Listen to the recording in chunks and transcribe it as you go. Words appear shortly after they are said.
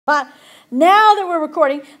But now that we're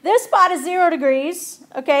recording, this spot is 0 degrees,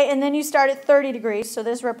 okay, and then you start at 30 degrees. So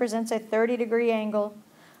this represents a 30-degree angle.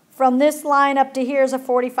 From this line up to here is a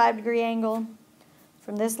 45-degree angle.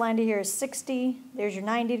 From this line to here is 60. There's your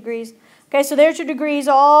 90 degrees. Okay, so there's your degrees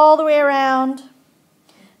all the way around.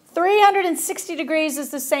 360 degrees is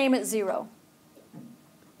the same at 0.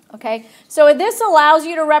 Okay, so this allows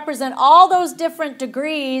you to represent all those different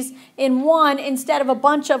degrees in one instead of a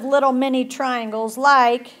bunch of little mini triangles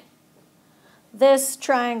like this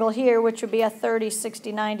triangle here, which would be a 30,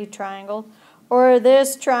 60, 90 triangle, or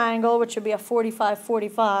this triangle, which would be a 45,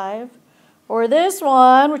 45, or this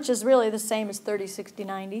one, which is really the same as 30, 60,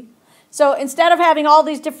 90. So instead of having all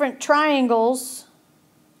these different triangles,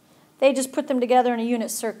 they just put them together in a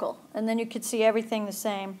unit circle, and then you could see everything the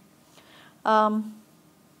same.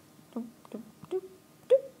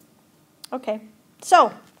 Okay,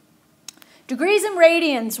 so degrees and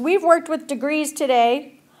radians. We've worked with degrees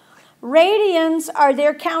today. Radians are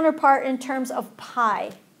their counterpart in terms of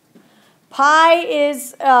pi. Pi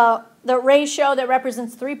is the ratio that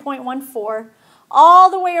represents 3.14. All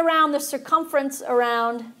the way around the circumference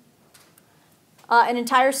around an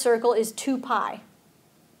entire circle is 2 pi.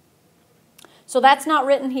 So that's not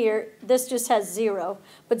written here. This just has 0.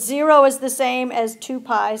 But 0 is the same as 2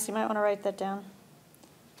 pi, so you might want to write that down.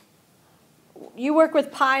 You work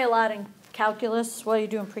with pi a lot in calculus. Well, you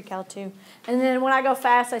do in pre-cal too. And then when I go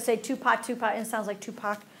fast, I say 2 pi, and it sounds like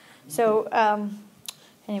Tupac. So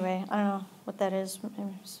anyway, I don't know what that is.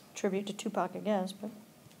 It's a tribute to Tupac, I guess. But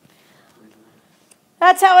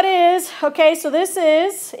that's how it is. Okay, so this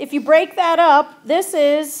is, if you break that up, this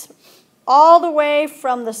is all the way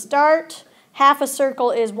from the start. Half a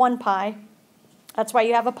circle is 1 pi. That's why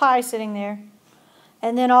you have a pi sitting there.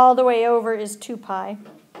 And then all the way over is 2 pi.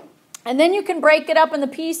 And then you can break it up in the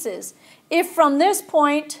pieces. If from this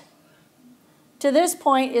point to this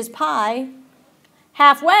point is pi,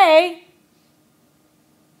 halfway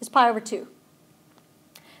is pi over 2.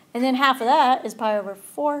 And then half of that is pi over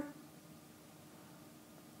 4.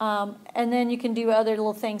 And then you can do other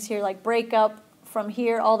little things here, like break up from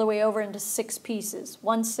here all the way over into 6 pieces.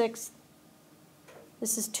 1/6.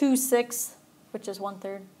 This is 2/6, which is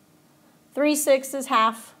 1/3. 3/6 is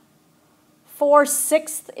half.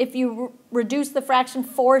 4/6, if you reduce the fraction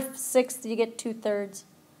 4/6, you get 2/3.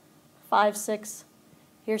 5/6,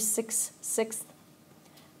 here's 6/6.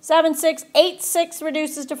 7/6, 8/6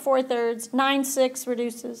 reduces to 4/3. 9/6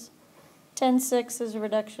 reduces. 10/6 is a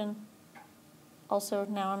reduction. Also,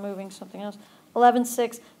 now I'm moving something else.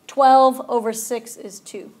 11/6, 12/6 is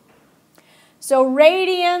 2. So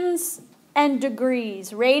radians and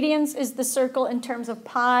degrees. Radians is the circle in terms of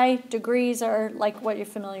pi. Degrees are like what you're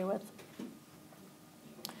familiar with.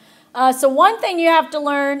 So one thing you have to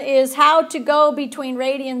learn is how to go between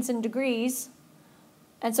radians and degrees.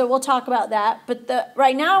 And so we'll talk about that. But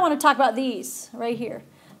right now I want to talk about these right here.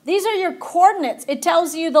 These are your coordinates. It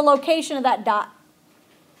tells you the location of that dot.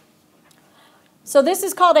 So this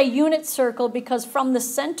is called a unit circle because from the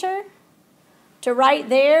center to right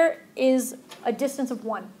there is a distance of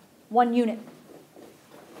 1 unit.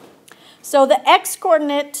 So the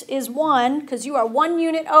x-coordinate is 1 because you are 1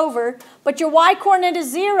 unit over, but your y-coordinate is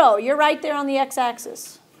 0. You're right there on the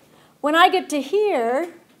x-axis. When I get to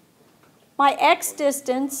here, my x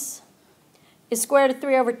distance is square root of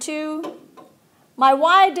 3/2. My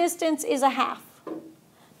y distance is 1/2.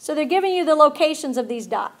 So they're giving you the locations of these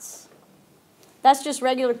dots. That's just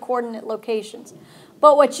regular coordinate locations.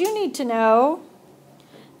 But what you need to know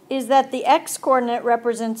is that the x-coordinate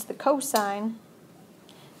represents the cosine,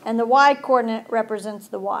 and the y-coordinate represents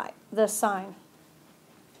the sine.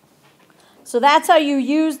 So that's how you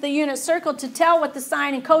use the unit circle to tell what the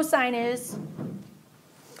sine and cosine is.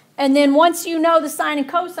 And then once you know the sine and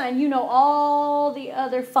cosine, you know all the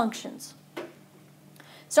other functions.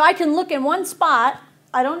 So I can look in one spot.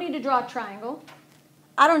 I don't need to draw a triangle.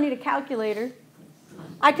 I don't need a calculator.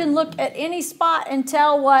 I can look at any spot and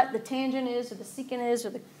tell what the tangent is, or the secant is, or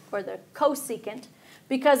the cosecant.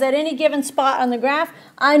 Because at any given spot on the graph,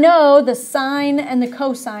 I know the sine and the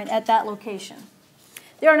cosine at that location.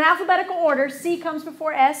 They're in alphabetical order. C comes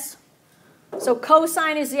before S. So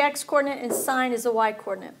cosine is the x-coordinate and sine is the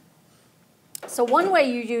y-coordinate. So one way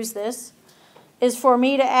you use this is for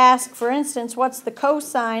me to ask, for instance, what's the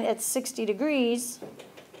cosine at 60 degrees?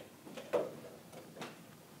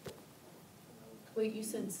 Wait, you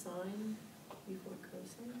said sine before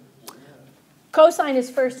cosine? Cosine is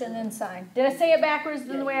first and then sine. Did I say it backwards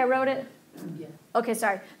than the way I wrote it? Yeah. Okay,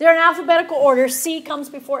 sorry. They're in alphabetical order. C comes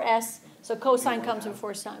before S, so cosine comes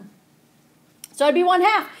before sine. So it'd be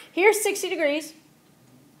 1/2. Here's 60 degrees.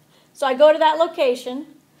 So I go to that location.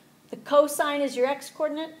 The cosine is your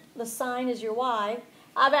x-coordinate. The sine is your y.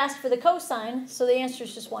 I've asked for the cosine, so the answer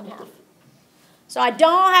is just 1/2. So I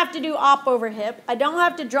don't have to do op over hip. I don't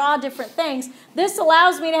have to draw different things. This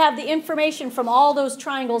allows me to have the information from all those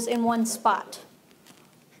triangles in one spot.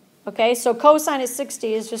 Okay, so cosine of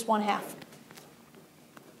 60 is just 1/2.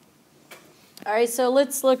 All right, so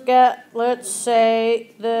let's look at, let's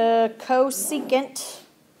say, the cosecant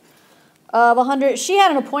of 100. She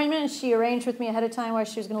had an appointment, and she arranged with me ahead of time why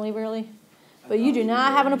she was going to leave early. But you do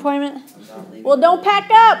not have an appointment? Well, don't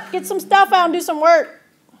pack up. Get some stuff out and do some work.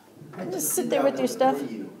 Just sit there with your stuff.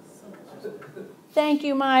 Thank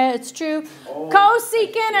you, Maya. It's true.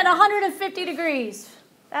 Cosecant at 150 degrees.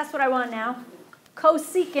 That's what I want now.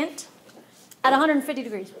 Cosecant at 150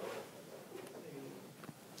 degrees.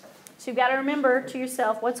 So you've got to remember to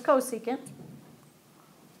yourself, what's cosecant?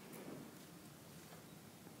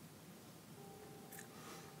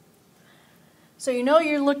 So you know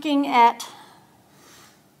you're looking at,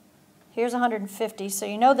 here's 150, so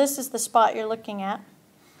you know this is the spot you're looking at.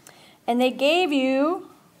 And they gave you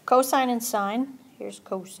cosine and sine. Here's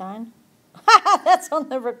cosine. That's on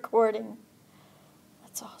the recording.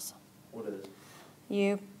 That's awesome. What is it?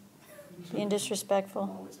 You being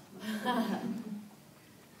disrespectful.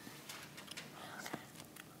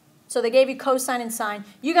 So they gave you cosine and sine.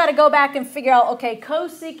 You got to go back and figure out, okay,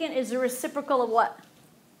 cosecant is the reciprocal of what?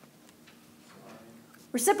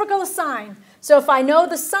 Reciprocal of sine. So if I know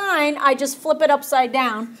the sine, I just flip it upside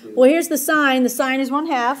down. Well, here's the sine. The sine is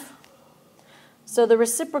 1/2. So the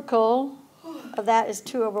reciprocal of that is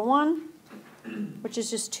 2 over 1, which is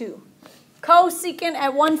just 2. Cosecant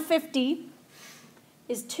at 150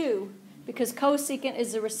 is 2, because cosecant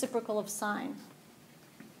is the reciprocal of sine.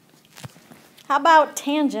 How about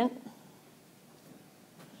tangent?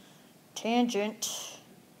 Tangent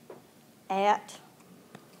at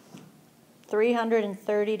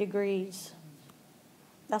 330 degrees.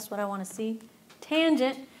 That's what I want to see.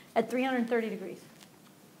 Tangent at 330 degrees.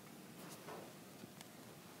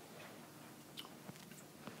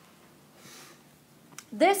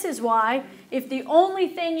 This is why, if the only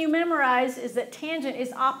thing you memorize is that tangent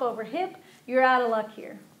is op over hip, you're out of luck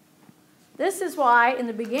here. This is why, in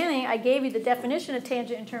the beginning, I gave you the definition of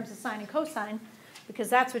tangent in terms of sine and cosine, because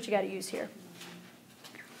that's what you got to use here.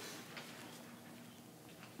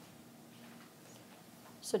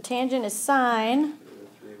 So tangent is sine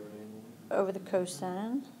over the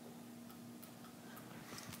cosine.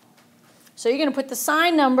 So you're going to put the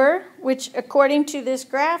sine number, which according to this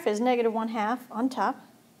graph is -1/2 on top.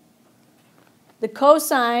 The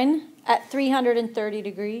cosine at 330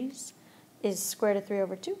 degrees is square root of 3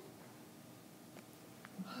 over 2.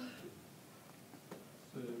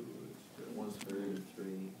 So it's 1/3 of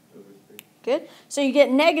 3 over 3. Good. So you get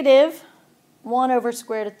 -1 over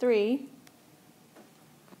square root of 3.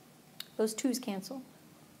 Those 2's cancel.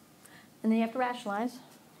 And then you have to rationalize.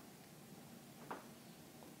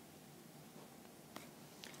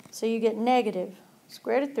 So you get negative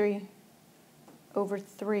square root of 3 over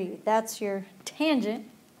 3. That's your tangent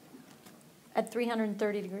at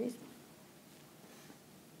 330 degrees.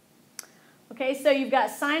 Okay, so you've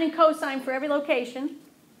got sine and cosine for every location.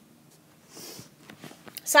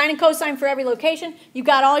 Sine and cosine for every location. You've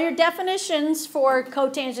got all your definitions for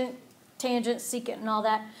cotangent, tangent, secant, and all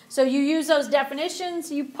that. So you use those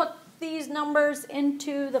definitions. You put these numbers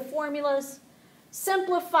into the formulas.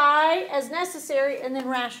 Simplify as necessary, and then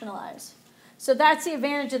rationalize. So that's the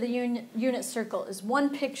advantage of the unit circle, is one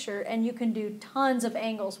picture, and you can do tons of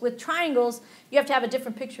angles. With triangles, you have to have a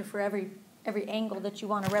different picture for every angle that you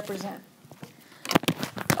want to represent.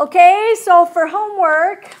 Okay, so for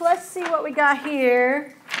homework, let's see what we got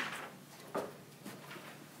here.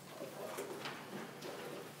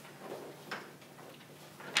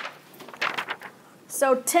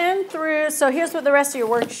 So 10 through, so here's what the rest of your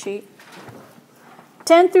worksheet.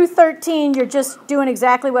 10 through 13, you're just doing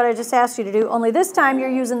exactly what I just asked you to do, only this time you're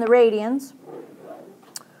using the radians.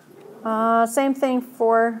 Same thing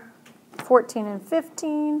for 14 and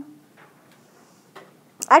 15.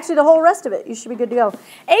 Actually, the whole rest of it, you should be good to go.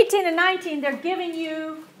 18 and 19, they're giving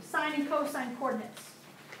you sine and cosine coordinates.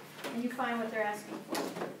 And you find what they're asking for.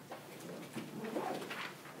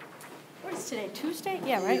 What is today, Tuesday?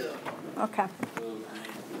 Yeah, right? Okay.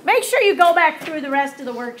 Make sure you go back through the rest of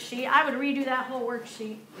the worksheet. I would redo that whole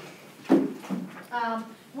worksheet.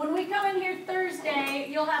 When we come in here Thursday,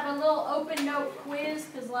 you'll have a little open note quiz,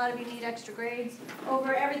 because a lot of you need extra grades,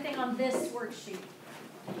 over everything on this worksheet.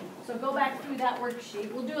 So go back through that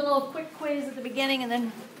worksheet. We'll do a little quick quiz at the beginning and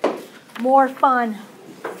then more fun.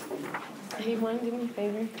 Hey, want to do me a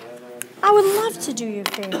favor? I would love to do you a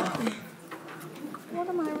favor. What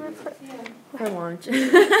am I referring? For lunch.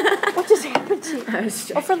 What just happened to you? I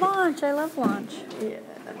was Oh, for lunch. I love lunch. Yeah.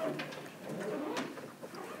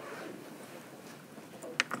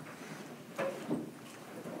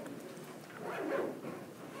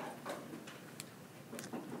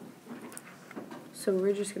 So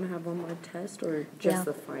we're just gonna have one more test, or just Yeah.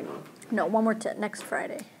 the final? No, one more next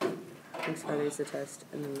Friday. Next Friday's the test,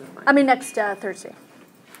 and then the final. I mean, next Thursday.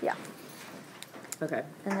 Yeah. Okay.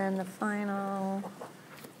 And then the final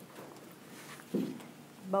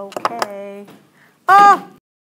bouquet. Oh!